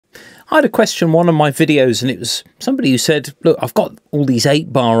I had a question in one of my videos, and it was somebody who said, look, I've got all these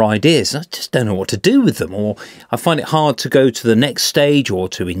 8-bar ideas, and I just don't know what to do with them, or I find it hard to go to the next stage, or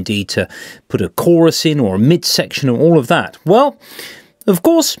to indeed to put a chorus in, or a midsection, and all of that. Well, of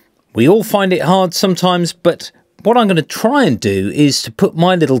course, we all find it hard sometimes, but what I'm going to try and do is to put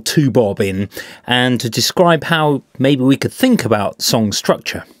my little two-bob in, and to describe how maybe we could think about song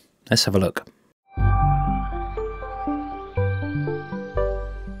structure. Let's have a look.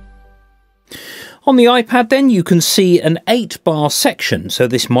 On the iPad then you can see an 8-bar section, so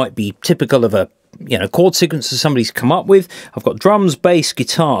this might be typical of a chord sequence that somebody's come up with. I've got drums, bass,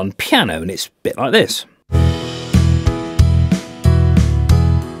 guitar and piano, and it's a bit like this.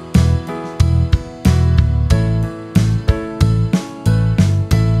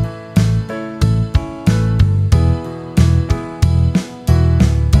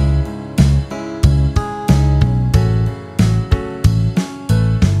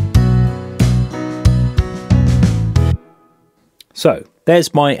 So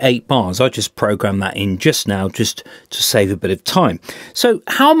there's my 8 bars. I just programmed that in just now, just to save a bit of time. So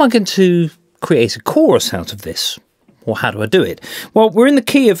how am I going to create a chorus out of this? Or how do I do it? Well, we're in the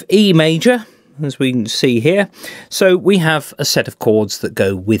key of E major, as we can see here. So we have a set of chords that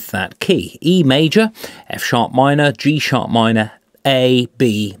go with that key. E major, F sharp minor, G sharp minor, A,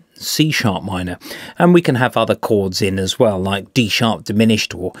 B, C sharp minor, and we can have other chords in as well, like D sharp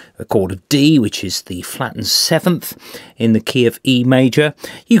diminished, or a chord of D, which is the flattened 7th in the key of E major.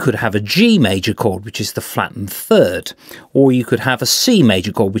 You could have a G major chord, which is the flattened 3rd, or you could have a C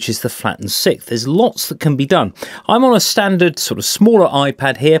major chord, which is the flattened 6th. There's lots that can be done. I'm on a standard sort of smaller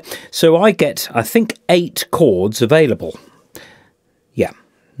iPad here, so I get, I think, 8 chords available. Yeah,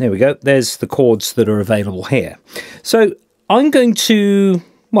 there we go. There's the chords that are available here. So I'm going to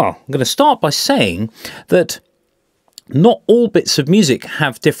start by saying that not all bits of music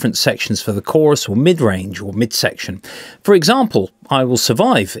have different sections for the chorus or mid-range or midsection. For example, I Will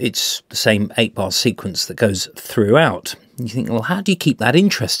Survive, it's the same 8-bar sequence that goes throughout. You think, well, how do you keep that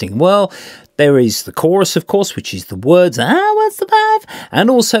interesting? Well, there is the chorus, of course, which is the words, I will survive, and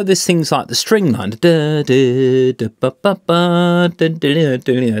also there's things like the string line,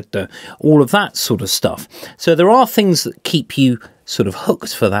 all of that sort of stuff. So there are things that keep you sort of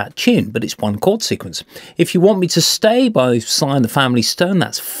hooked for that tune, but it's one chord sequence. If you want me to stay by Sly and the Family Stone,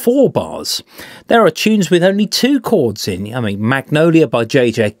 that's 4 bars. There are tunes with only 2 chords in. I mean, Magnolia by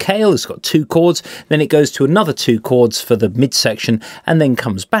J.J. Cale has got 2 chords, then it goes to another 2 chords for the midsection, and then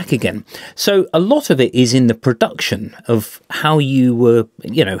comes back again. So a lot of it is in the production of how you were,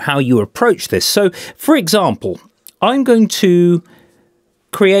 how you approach this. So, for example, I'm going to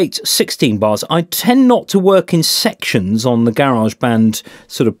create 16 bars. I tend not to work in sections on the GarageBand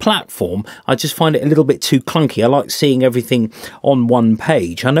sort of platform. I just find it a little bit too clunky. I like seeing everything on one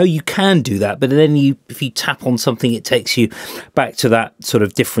page. I know you can do that, but then if you tap on something, it takes you back to that sort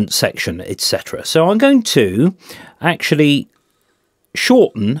of different section, etc. So I'm going to actually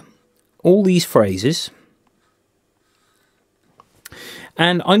shorten all these phrases,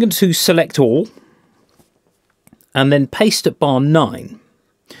 and I'm going to select all and then paste at bar 9.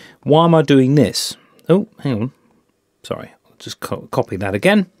 Why am I doing this? Oh, hang on. Sorry, I'll just copy that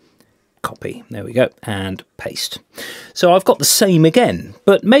again. Copy, there we go, and paste. So I've got the same again,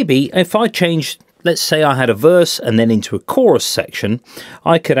 but maybe if I change, let's say I had a verse and then into a chorus section,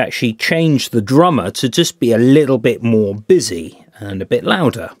 I could actually change the drummer to just be a little bit more busy and a bit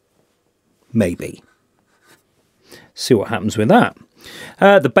louder. Maybe. See what happens with that.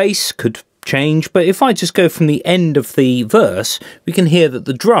 The bass could change, but if I just go from the end of the verse, we can hear that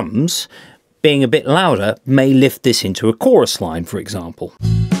the drums, being a bit louder, may lift this into a chorus line, for example.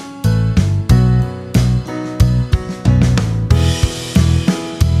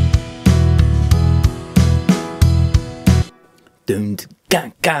 And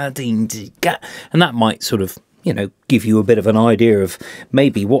that might sort of, give you a bit of an idea of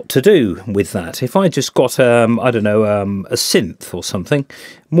maybe what to do with that. If I just got, I don't know, a synth or something,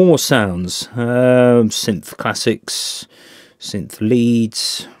 more sounds, synth classics, synth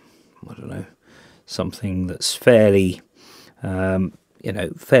leads, I don't know, something that's fairly,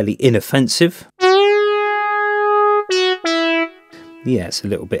 fairly inoffensive. Yeah, it's a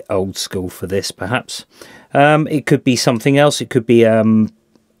little bit old school for this, perhaps. It could be something else. It could be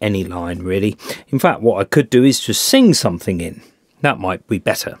any line, really. In fact, what I could do is just sing something in. That might be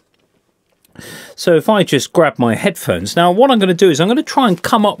better. So if I just grab my headphones, now what I'm going to do is I'm going to try and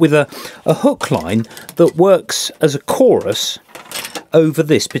come up with a hook line that works as a chorus over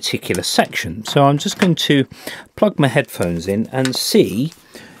this particular section. So I'm just going to plug my headphones in and see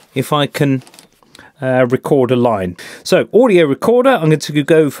if I can record a line. So audio recorder, I'm going to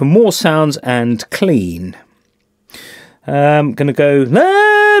go for more sounds and clean. I'm going to go,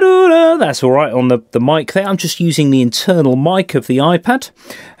 that's all right on the mic there. I'm just using the internal mic of the iPad,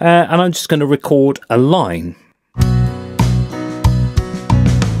 and I'm just going to record a line.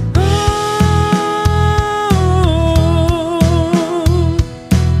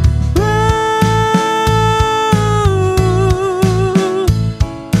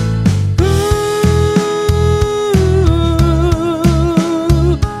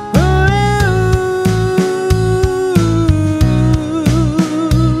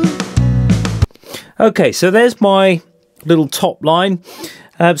 Okay, so there's my little top line.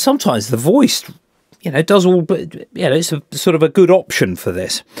 Sometimes the voice, does all, but it's a sort of a good option for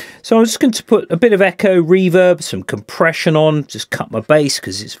this. So I'm just going to put a bit of echo, reverb, some compression on, just cut my bass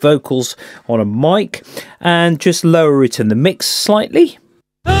because it's vocals on a mic, and just lower it in the mix slightly.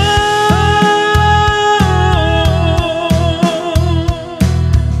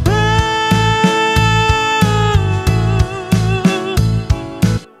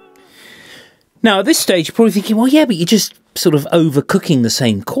 Now, at this stage, you're probably thinking, well, yeah, but you're just sort of overcooking the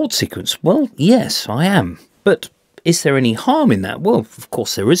same chord sequence. Well, yes, I am. But is there any harm in that? Well, of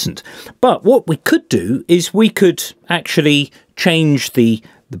course there isn't. But what we could do is we could actually change the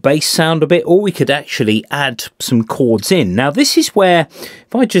bass sound a bit, or we could actually add some chords in. Now, this is where,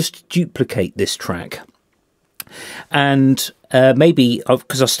 if I just duplicate this track, and maybe,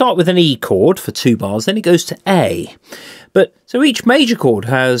 because I start with an E chord for 2 bars, then it goes to A. But so each major chord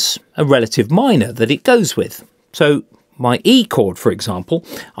has a relative minor that it goes with. So my E chord, for example,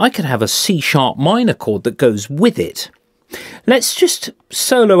 I could have a C sharp minor chord that goes with it. Let's just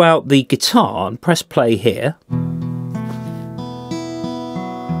solo out the guitar and press play here.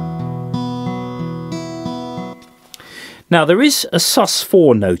 Now there is a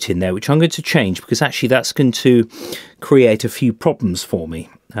sus4 note in there which I'm going to change because actually that's going to create a few problems for me.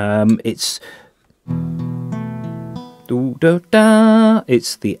 It's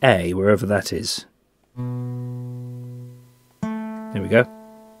the A, wherever that is. There we go.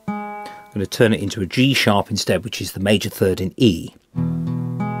 I'm going to turn it into a G sharp instead, which is the major third in E.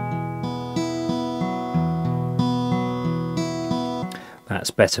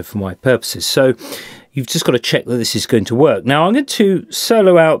 That's better for my purposes. So you've just got to check that this is going to work. Now I'm going to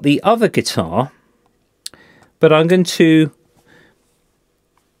solo out the other guitar, but I'm going to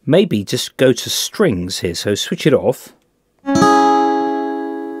maybe just go to strings here. So switch it off.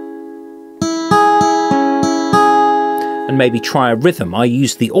 And maybe try a rhythm. I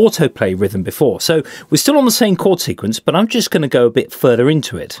used the autoplay rhythm before. So we're still on the same chord sequence, but I'm just going to go a bit further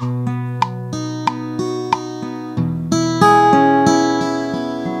into it.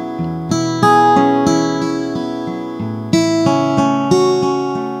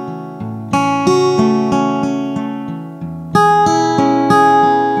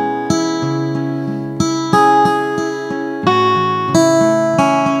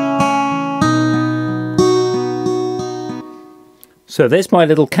 So there's my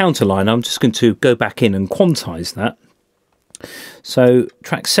little counter line. I'm just going to go back in and quantize that. So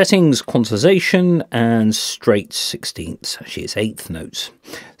track settings, quantization, and straight 16ths. Actually, it's 8th notes.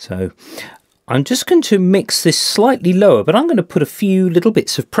 So I'm just going to mix this slightly lower, but I'm going to put a few little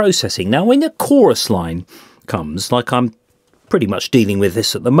bits of processing. Now, when the chorus line comes, like I'm pretty much dealing with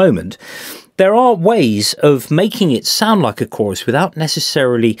this at the moment, there are ways of making it sound like a chorus without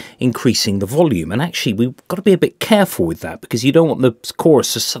necessarily increasing the volume. And actually, we've got to be a bit careful with that because you don't want the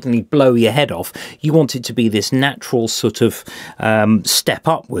chorus to suddenly blow your head off. You want it to be this natural sort of step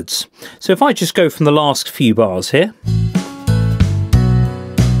upwards. So if I just go from the last few bars here.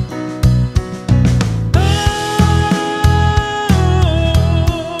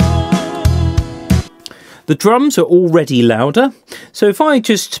 The drums are already louder, so if I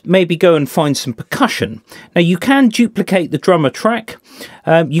just maybe go and find some percussion. Now you can duplicate the drummer track.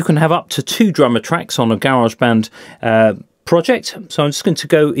 You can have up to 2 drummer tracks on a GarageBand project. So I'm just going to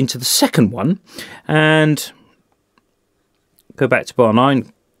go into the second one and go back to bar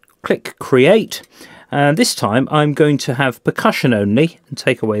 9, click create. And this time I'm going to have percussion only and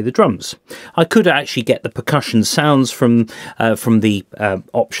take away the drums. I could actually get the percussion sounds from the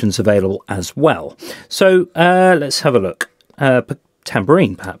options available as well. So let's have a look.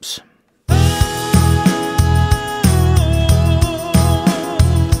 Tambourine, perhaps.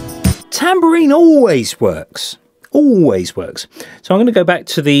 Tambourine always works. Always works. So I'm going to go back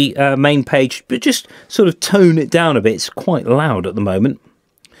to the main page, but just sort of tone it down a bit. It's quite loud at the moment.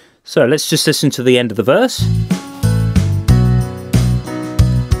 So let's just listen to the end of the verse.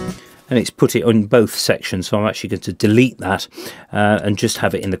 And it's put it on both sections, so I'm actually going to delete that and just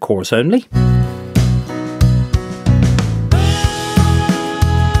have it in the chorus only.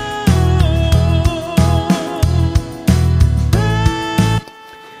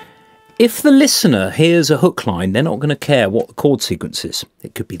 if the listener hears a hook line, they're not going to care what the chord sequence is.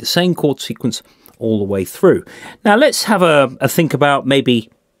 It could be the same chord sequence all the way through. Now let's have a think about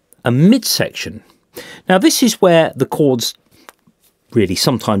maybe a midsection. Now this is where the chords really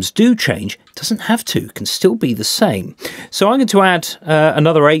sometimes do change. It doesn't have to, it can still be the same. So I'm going to add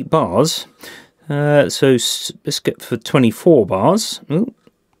another 8 bars. So let's get for 24 bars. Ooh,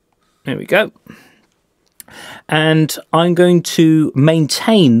 there we go. And I'm going to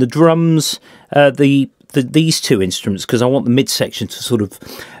maintain the drums, these two instruments, because I want the midsection to sort of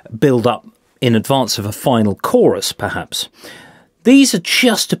build up in advance of a final chorus, perhaps. These are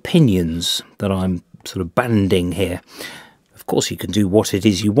just opinions that I'm sort of banding here. Of course, you can do what it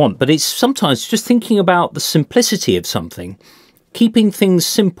is you want, but it's sometimes just thinking about the simplicity of something, keeping things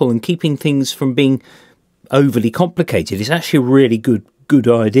simple and keeping things from being overly complicated is actually a really good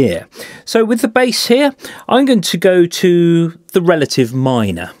idea. So with the bass here, I'm going to go to the relative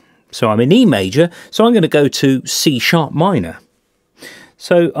minor. So I'm in E major, so I'm going to go to C sharp minor.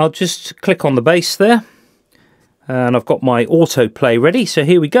 So I'll just click on the bass there, and I've got my autoplay ready, so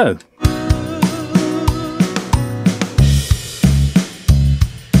here we go.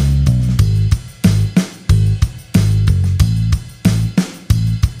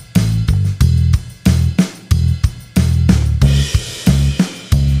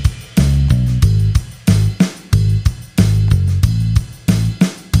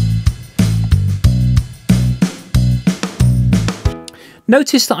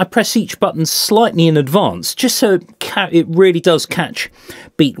 Notice that I press each button slightly in advance, just so it really does catch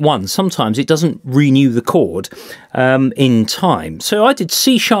beat 1. Sometimes it doesn't renew the chord in time. So I did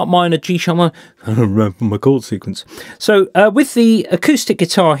C sharp minor, G sharp minor, I don't remember my chord sequence. So with the acoustic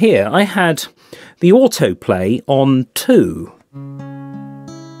guitar here, I had the autoplay on 2.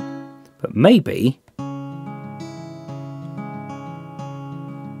 But maybe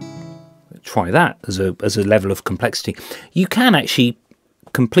try that as a level of complexity. You can actually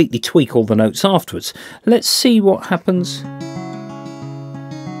completely tweak all the notes afterwards. Let's see what happens.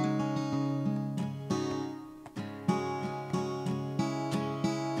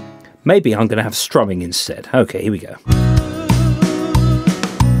 Maybe I'm going to have strumming instead. Okay, here we go.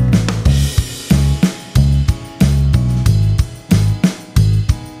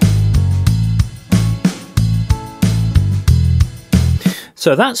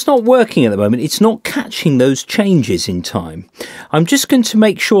 So that's not working at the moment. It's not catching those changes in time. I'm just going to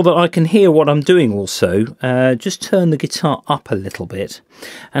make sure that I can hear what I'm doing also. Just turn the guitar up a little bit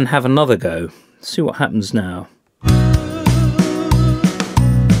and have another go. See what happens now.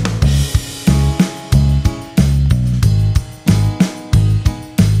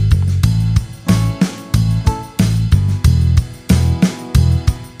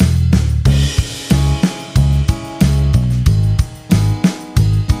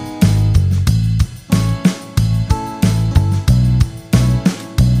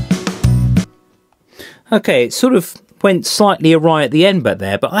 Okay, it sort of went slightly awry at the end but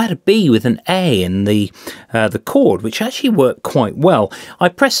I had a B with an A in the chord, which actually worked quite well. I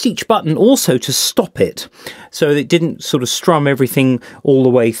pressed each button also to stop it, so it didn't sort of strum everything all the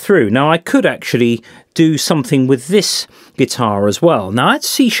way through. Now I could actually do something with this guitar as well. Now I had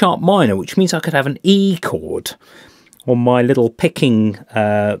C sharp minor, which means I could have an E chord on my little picking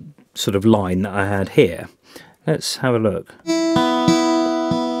sort of line that I had here. Let's have a look.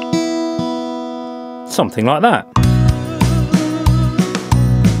 Something like that.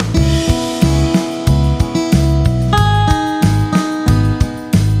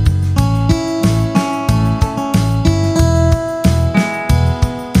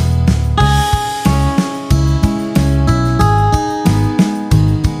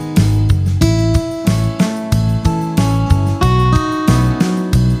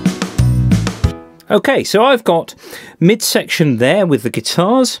 Okay, so I've got midsection there with the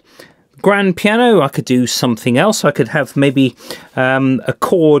guitars. Grand piano, I could do something else. I could have maybe a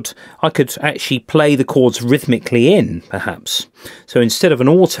chord. I could actually play the chords rhythmically in, perhaps. So instead of an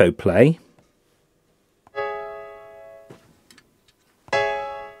autoplay,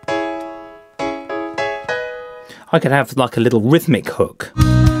 I could have like a little rhythmic hook.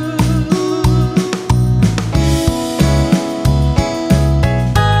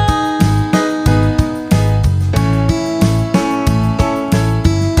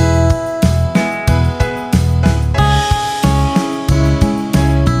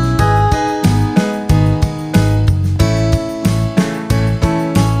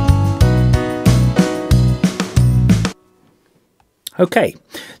 Okay,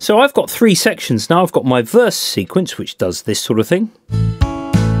 so I've got 3 sections now. I've got my verse sequence, which does this sort of thing.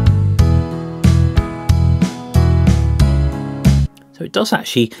 So it does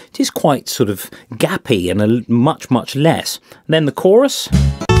actually, it is quite sort of gappy and much less. And then the chorus.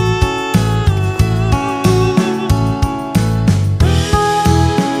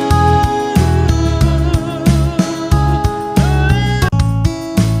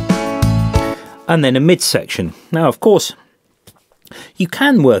 And then a midsection. Now, of course, you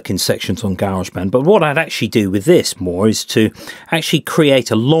can work in sections on GarageBand, but what I'd actually do with this more is to actually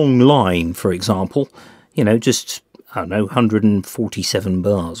create a long line, for example, you know, just, I don't know, 147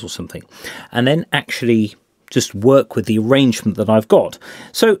 bars or something, and then actually just work with the arrangement that I've got.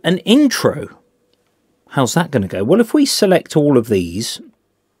 So an intro, how's that going to go? Well, if we select all of these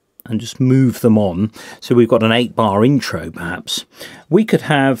and just move them on, so we've got an 8-bar intro perhaps, we could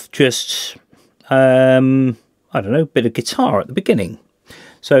have just I don't know, a bit of guitar at the beginning.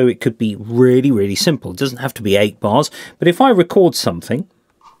 So it could be really simple. It doesn't have to be 8 bars, but if I record something,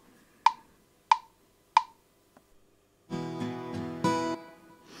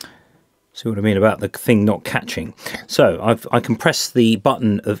 see what I mean about the thing not catching? So I can press the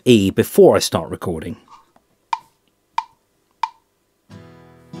button of E before I start recording.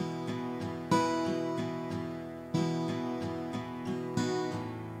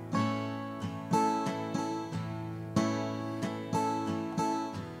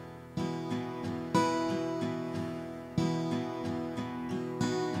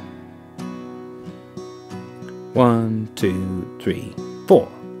 One, two, three, four,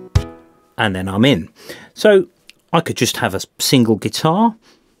 and then I'm in. So I could just have a single guitar,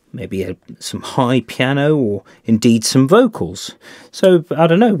 maybe some high piano, or indeed some vocals. So I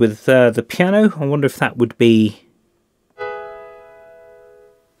don't know, with the piano, I wonder if that would be...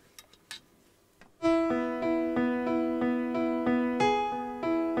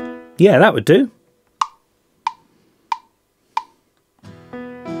 Yeah, that would do.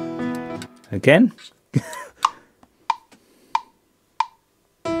 Again.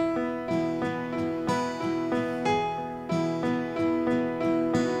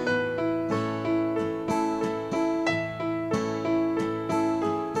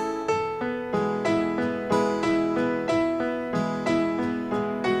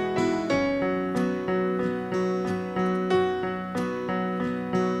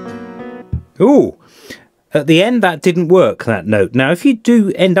 Ooh, at the end that didn't work, that note. Now if you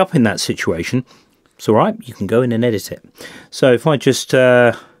do end up in that situation, it's alright, you can go in and edit it. So if I just,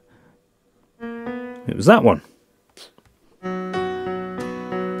 it was that one.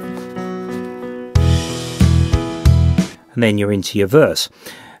 And then you're into your verse.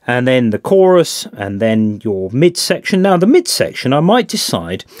 And then the chorus, and then your midsection. Now the midsection, I might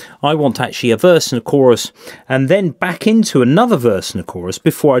decide I want actually a verse and a chorus, and then back into another verse and a chorus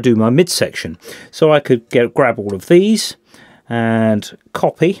before I do my midsection. So I could grab all of these and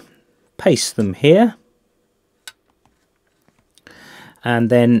copy, paste them here, and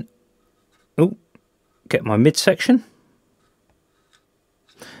then get my midsection,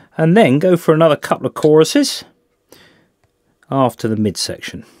 and then go for another couple of choruses after the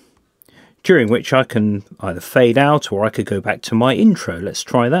midsection, during which I can either fade out or I could go back to my intro. Let's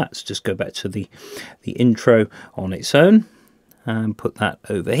try that. So just go back to the intro on its own and put that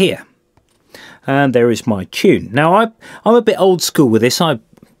over here. And there is my tune. Now I'm a bit old school with this. I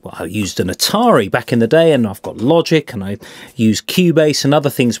used an Atari back in the day, and I've got Logic, and I use Cubase and other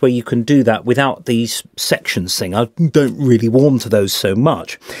things where you can do that without these sections thing. I don't really warm to those so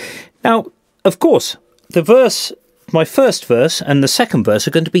much. Now, of course, the verse, my first verse and the second verse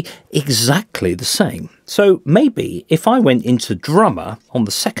are going to be exactly the same. So maybe if I went into drummer on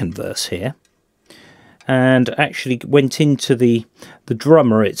the second verse here and actually went into the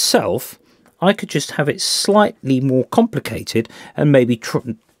drummer itself, I could just have it slightly more complicated and maybe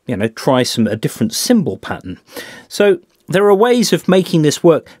try a different cymbal pattern. So there are ways of making this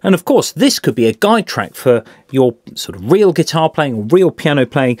work, and of course this could be a guide track for your sort of real guitar playing or real piano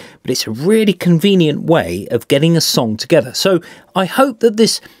playing, but it's a really convenient way of getting a song together. So I hope that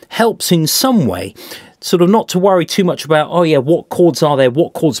this helps in some way, sort of not to worry too much about, oh yeah, what chords are there,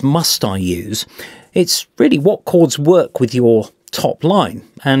 what chords must I use? It's really what chords work with your top line,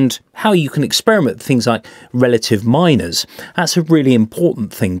 and how you can experiment with things like relative minors. That's a really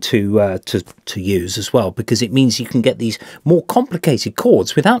important thing to use as well, because it means you can get these more complicated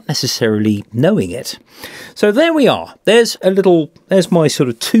chords without necessarily knowing it. So there we are. There's my sort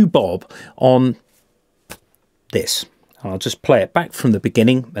of 2-bob on this. I'll just play it back from the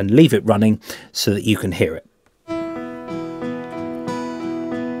beginning and leave it running so that you can hear it.